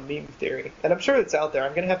of meme theory, and I'm sure it's out there.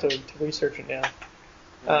 I'm gonna have to research it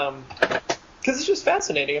now, because it's just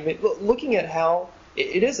fascinating. I mean, looking at how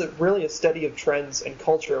it is really a study of trends and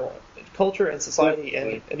culture and society,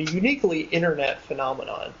 and a uniquely internet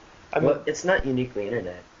phenomenon. It's not uniquely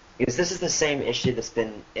internet. Because this is the same issue that's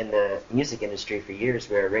been in the music industry for years,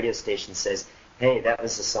 where a radio station says, hey, that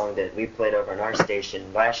was the song that we played over on our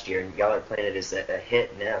station last year, and y'all are playing it as a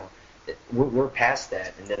hit now. We're past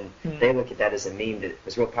that, and then they look at that as a meme that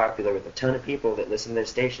was real popular with a ton of people that listen to their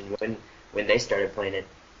station when they started playing it,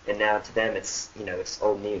 and now to them it's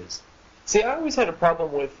old news. See, I always had a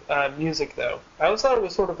problem with music, though. I always thought it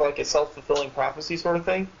was sort of like a self-fulfilling prophecy sort of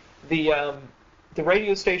thing. The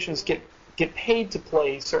radio stations get paid to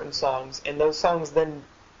play certain songs, and those songs then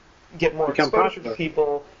get more exposure to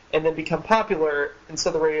people, and then become popular, and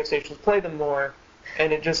so the radio stations play them more,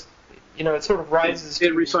 and it just, it sort of rises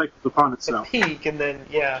it recycles upon itself. a peak, and then,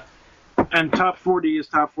 yeah. And top 40 is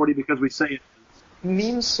top 40 because we say it.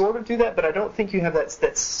 Memes sort of do that, but I don't think you have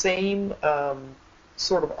that same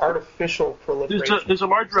sort of artificial proliferation. There's a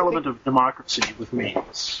large element of democracy with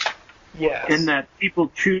memes. Yes. In that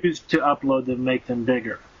people choose to upload them, make them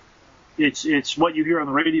bigger. It's what you hear on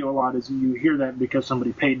the radio a lot is you hear that because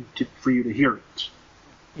somebody paid for you to hear it.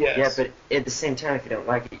 Yes. Yeah, but at the same time, if you don't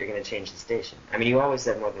like it, you're going to change the station. I mean, you always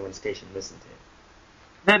have more than one station to listen to.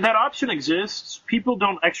 That option exists. People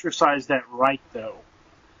don't exercise that right, though.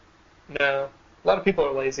 No. A lot of people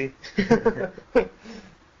are lazy.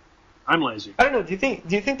 I'm lazy. I don't know. Do you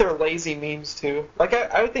think they're lazy memes too? Like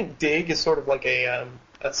I would think Dig is sort of like a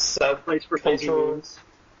subculture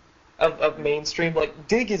of mainstream. Like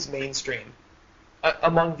Dig is mainstream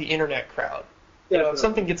among the internet crowd. If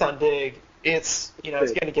something gets on Dig, it's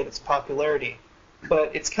it's going to get its popularity.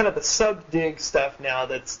 But it's kind of the sub-Dig stuff now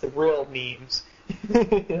that's the real memes.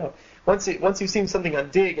 Once you've seen something on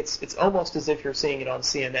Dig, it's almost as if you're seeing it on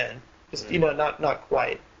CNN. Just not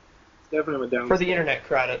quite. Definitely on the downslope. For the internet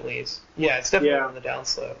crowd, at least. Yeah, it's definitely on the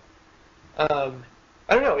downslope. I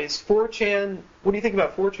don't know. Is 4chan? What do you think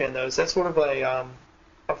about 4chan though? Is that sort of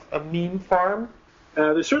a meme farm?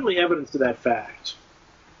 There's certainly evidence to that fact.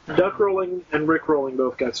 Duck rolling and Rick rolling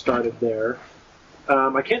both got started there.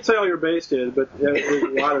 I can't say all your base did, but there's a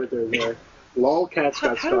lot of it there. Lolcats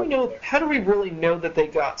got started there. How do we really know that they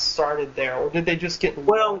got started there, or did they just get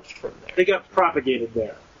launched from there? They got propagated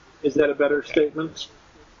there. Is that a better statement?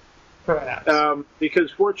 Perhaps.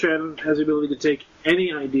 Because 4chan has the ability to take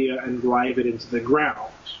any idea and drive it into the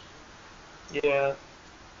ground. Yeah.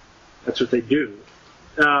 That's what they do.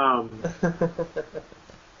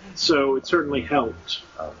 So it certainly helped.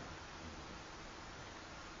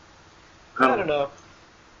 I don't know.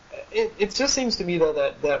 It just seems to me, though,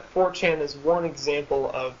 that 4chan is one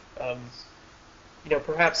example of,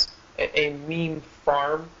 perhaps a meme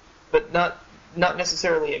farm, but not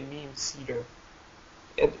necessarily a meme seeder.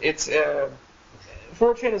 It's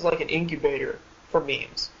 4chan is like an incubator for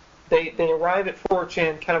memes. They arrive at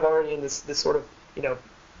 4chan kind of already in this sort of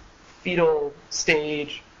fetal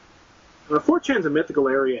stage. 4chan's a mythical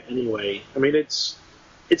area anyway. I mean, it's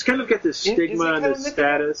kind of got this stigma and this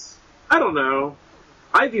status. I don't know.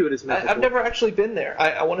 I view it as mythical. I've never actually been there.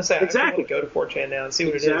 I want to say I want to go to 4chan now and see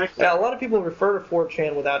what it is. Yeah, a lot of people refer to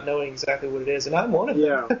 4chan without knowing exactly what it is, and I'm one of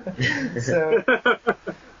them. Yeah. So,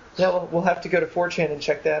 yeah, we'll have to go to 4chan and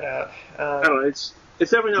check that out. I don't know. It's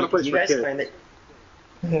definitely not a place for kids.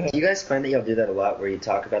 Do you guys find that y'all do that a lot, where you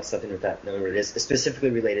talk about something without knowing what it is, specifically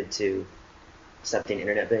related to something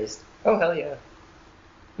internet-based? Oh, hell yeah.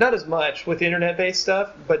 Not as much with internet-based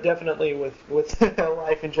stuff, but definitely with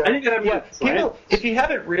life in general. I think people, if you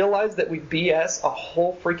haven't realized that we BS a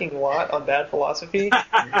whole freaking lot on bad philosophy,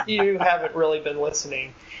 you haven't really been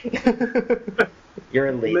listening. You're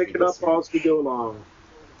a lazy Make it up as we go along.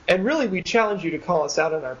 And really, we challenge you to call us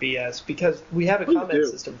out on our BS because we have a comment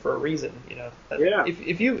system for a reason. Yeah.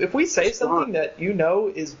 If we say something that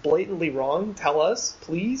is blatantly wrong, tell us,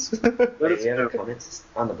 please. Let us know. Comments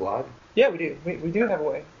on the blog. Yeah, we do. We do have a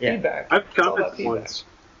way. Yeah. Feedback. I've commented once.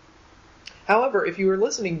 However, if you were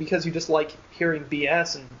listening because you just like hearing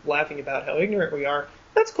BS and laughing about how ignorant we are,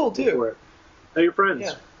 that's cool too. Tell your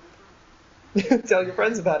friends. Yeah. Tell your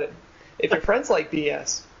friends about it. If your friends like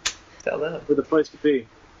BS, tell them. We're the place to be.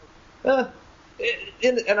 I'm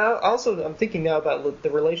thinking now about the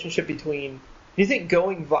relationship between. Do you think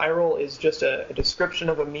going viral is just a description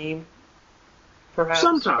of a meme, perhaps,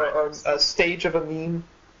 sometimes, or a stage of a meme?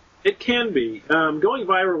 It can be. Going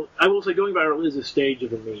viral. I will say, going viral is a stage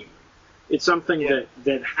of a meme. It's something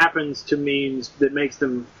that happens to memes that makes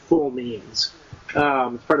them full memes. It's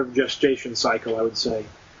part of the gestation cycle, I would say.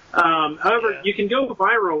 However, you can go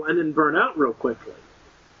viral and then burn out real quickly.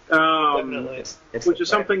 Definitely. Which is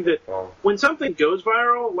something that, when something goes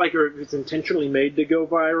viral, like, or if it's intentionally made to go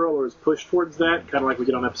viral or is pushed towards that, kind of like we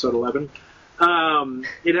did on episode 11,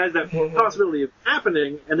 it has that possibility of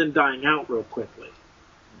happening and then dying out real quickly.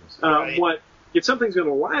 If something's going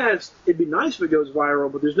to last, it'd be nice if it goes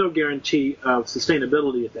viral, but there's no guarantee of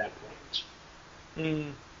sustainability at that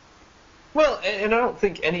point. Well, and I don't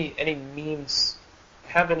think any memes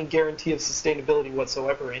have any guarantee of sustainability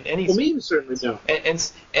whatsoever in any. Well, memes certainly don't. And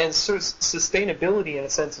so sustainability, in a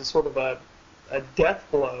sense, is sort of a death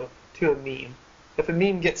blow to a meme. if a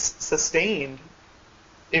meme gets sustained,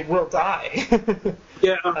 it will die.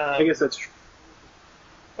 Yeah, I guess that's true.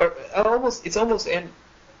 Or it's almost an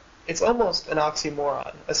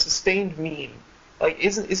oxymoron. A sustained meme, like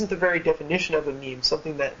isn't the very definition of a meme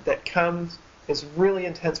something that comes, is really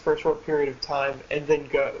intense for a short period of time, and then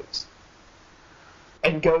goes.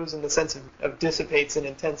 And goes in the sense of dissipates in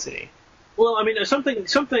intensity. Well, I mean,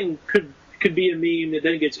 something could be a meme that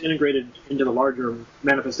then gets integrated into the larger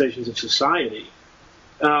manifestations of society.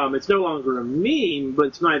 It's no longer a meme, but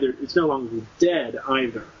it's no longer dead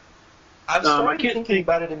either. I've started thinking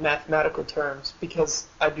about it in mathematical terms because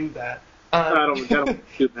I do that. I don't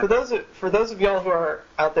do that. For those of y'all who are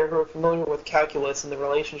out there who are familiar with calculus and the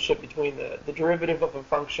relationship between the derivative of a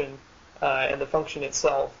function and the function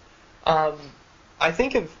itself, I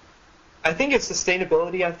think of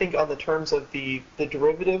sustainability. I think on the terms of the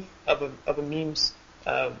derivative of a meme's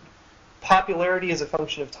popularity as a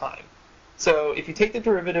function of time. So if you take the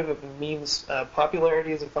derivative of a meme's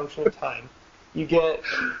popularity as a function of time, you get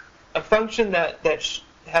a function that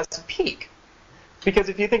has a peak. Because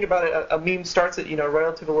if you think about it, a meme starts at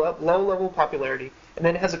relatively low level popularity, and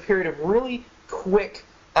then it has a period of really quick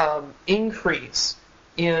increase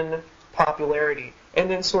in popularity, and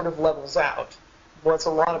then sort of levels out once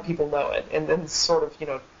a lot of people know it, and then sort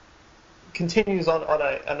of continues on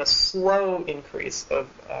a slow increase of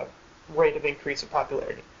rate of increase of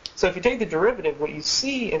popularity. So if you take the derivative, what you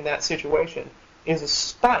see in that situation is a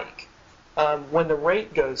spike when the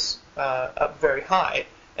rate goes up very high,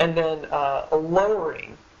 and then a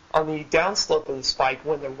lowering on the downslope of the spike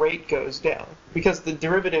when the rate goes down, because the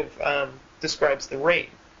derivative describes the rate.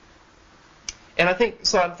 And I'm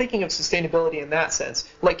thinking of sustainability in that sense,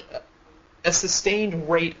 like a sustained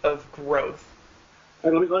rate of growth.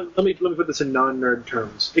 Let me put this in non-nerd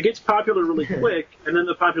terms. It gets popular really quick, and then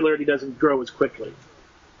the popularity doesn't grow as quickly.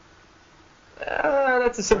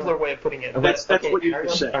 That's a simpler way of putting it. That's what you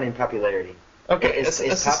just said. Defining popularity. Okay, Is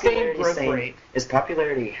a sustained growth rate. Is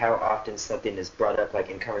popularity how often something is brought up, like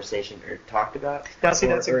in conversation or talked about? Now, see,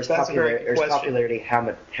 that's a very good Or is question. popularity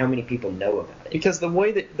how many people know about it? Because the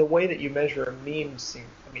way that you measure a meme,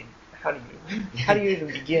 how do you even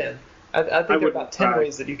begin? I think there are about 10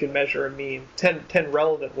 ways that you can measure a meme. 10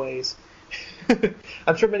 relevant ways.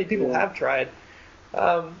 I'm sure many people have tried.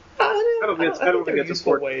 I don't think it's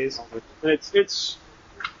useful ways. It's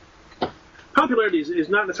popularity is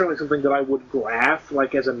not necessarily something that I would graph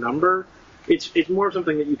like as a number. It's more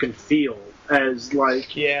something that you can feel as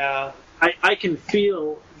like. Yeah. I can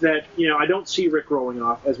feel that I don't see Rick rolling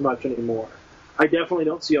off as much anymore. I definitely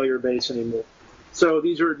don't see all your base anymore. So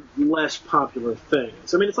these are less popular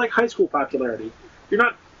things. I mean, it's like high school popularity. You're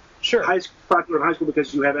not popular in high school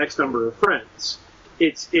because you have X number of friends.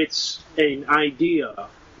 It's an idea.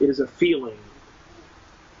 It is a feeling.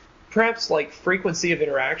 Perhaps like frequency of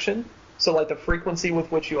interaction. So like the frequency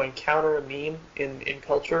with which you encounter a meme in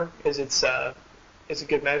culture is a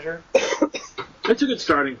good measure. It's a good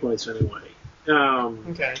starting place anyway.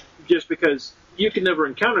 Okay. Just because you can never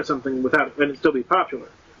encounter something without and it still be popular.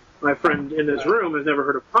 My friend in this room has never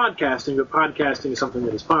heard of podcasting, but podcasting is something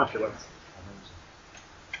that is popular.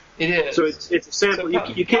 It is. So it's a sample.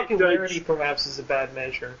 So you can't popularity judge. perhaps is a bad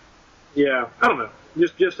measure. Yeah, I don't know.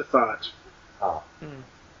 Just a thought. Oh.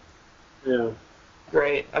 Yeah.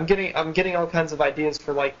 Great. I'm getting all kinds of ideas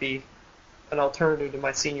for like an alternative to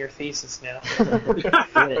my senior thesis now. You're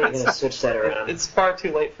gonna switch that around. It's far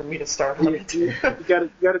too late for me to start on it. You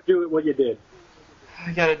gotta do what you did.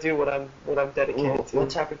 I gotta do what I'm dedicated to. What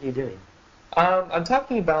topic are you doing? I'm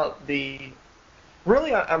talking about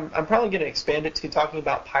I'm probably going to expand it to talking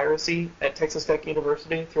about piracy at Texas Tech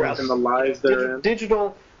University throughout and the lies therein.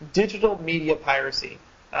 Digital media piracy,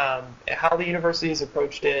 how the university has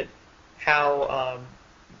approached it, how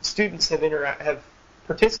students have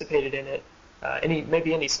participated in it,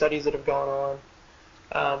 any studies that have gone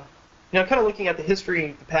on. Kind of looking at the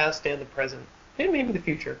history, the past, and the present, and maybe the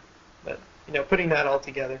future, but putting that all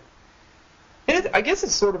together. And I guess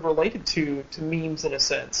it's sort of related to memes in a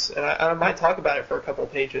sense, and I might talk about it for a couple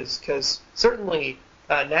of pages, because certainly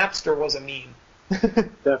Napster was a meme.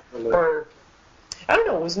 Definitely. Or, I don't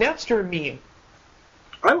know, was Napster a meme?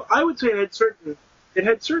 I would say it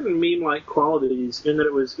had certain meme-like qualities in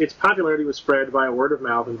that its popularity was spread via word of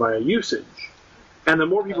mouth and via usage. And the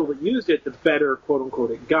more people that used it, the better,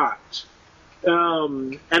 quote-unquote, it got.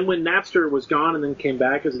 And when Napster was gone and then came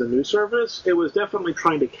back as the new service, it was definitely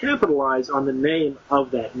trying to capitalize on the name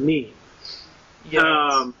of that meme.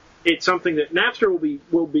 Yes. It's something that Napster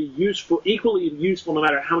will be equally useful no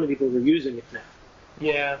matter how many people are using it now.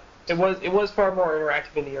 Yeah, it was far more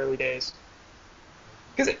interactive in the early days.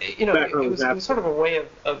 Because it was sort of a way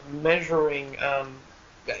of measuring. I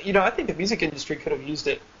think the music industry could have used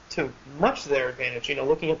it to much to their advantage.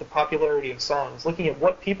 Looking at the popularity of songs, looking at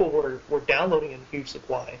what people were downloading in huge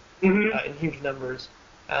supply, in huge numbers.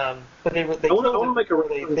 But they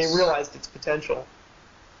realized its potential.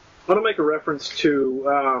 I want to make a reference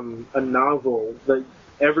to a novel that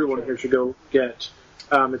everyone here should go get.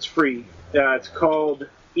 It's free. It's called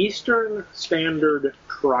Eastern Standard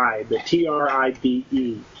Tribe, Tribe.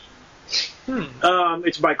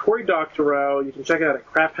 It's by Cory Doctorow. You can check it out at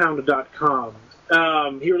craphound.com.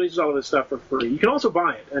 He releases all of his stuff for free. You can also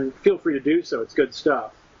buy it, and feel free to do so. It's good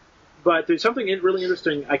stuff. But there's something really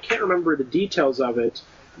interesting. I can't remember the details of it,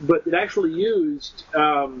 but it actually used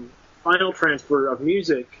file transfer of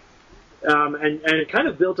music, and it kind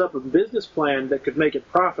of built up a business plan that could make it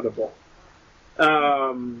profitable.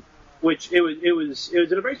 Which it was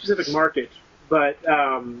in a very specific market, but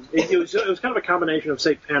it was kind of a combination of,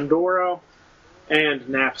 say, Pandora and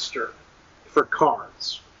Napster for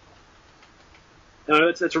cars.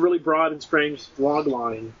 That's a really broad and strange log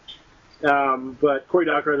line, but Cory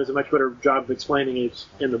Doctorow does a much better job of explaining it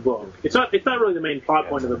in the book. It's not really the main plot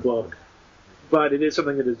point of the book, but it is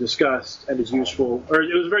something that is discussed and is useful. Or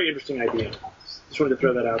it was a very interesting idea. Just wanted to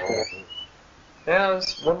throw that out there. Yeah,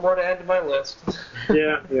 there's one more to add to my list.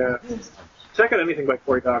 Yeah. Check out anything by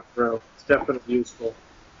Cory Doctorow. It's definitely useful.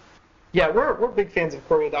 Yeah, we're big fans of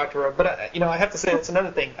Cory Doctorow, but I have to say that's another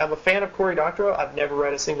thing. I'm a fan of Cory Doctorow. I've never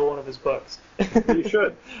read a single one of his books. You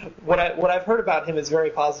should. What I've heard about him is very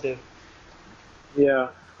positive. Yeah,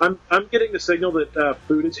 I'm getting the signal that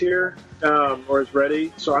food is here or is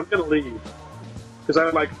ready, so I'm going to leave because I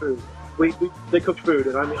like food. They cooked food,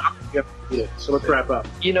 and I'm going to eat it. So let's wrap up.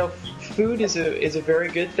 Food is a very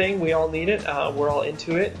good thing. We all need it. We're all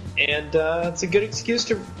into it, and it's a good excuse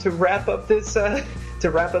to wrap up this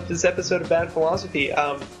episode of Bad Philosophy.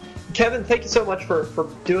 Kevin, thank you so much for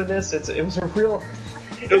doing this. It was fun.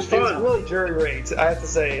 It was really jury-rigged, I have to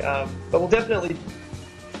say. But we'll definitely.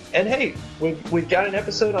 And hey, we've got an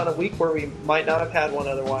episode on a week where we might not have had one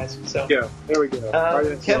otherwise. So yeah, there we go.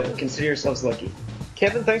 Kevin, consider yourselves lucky.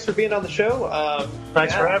 Kevin, thanks for being on the show.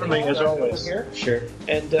 Thanks for having me, as always. Here. Sure.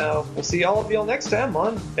 And we'll see all of y'all next time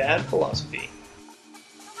on Bad Philosophy.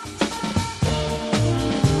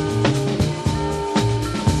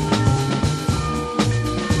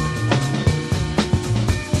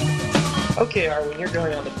 Okay, Arwen, you're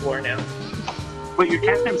going on the floor now. Wait, your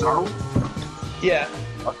cat's name's Arwen? Yeah.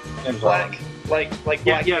 Black, like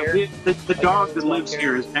black hair. The dog that lives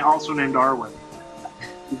here is also named Arwen.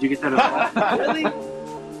 Did you get that as well? Really?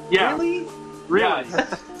 Yeah. Really?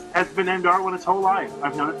 Yes. Has been named Arwen its whole life.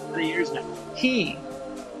 I've known it for many years now. He.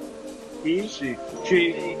 She.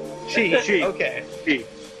 Okay. She.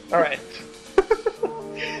 All right.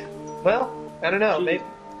 Well, I don't know. Maybe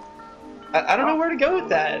I don't know where to go with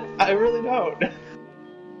that. I really don't.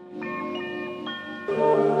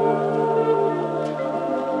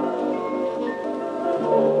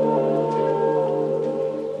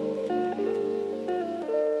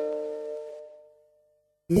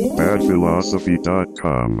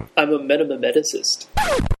 BadPhilosophy.com. I'm a metamemeticist.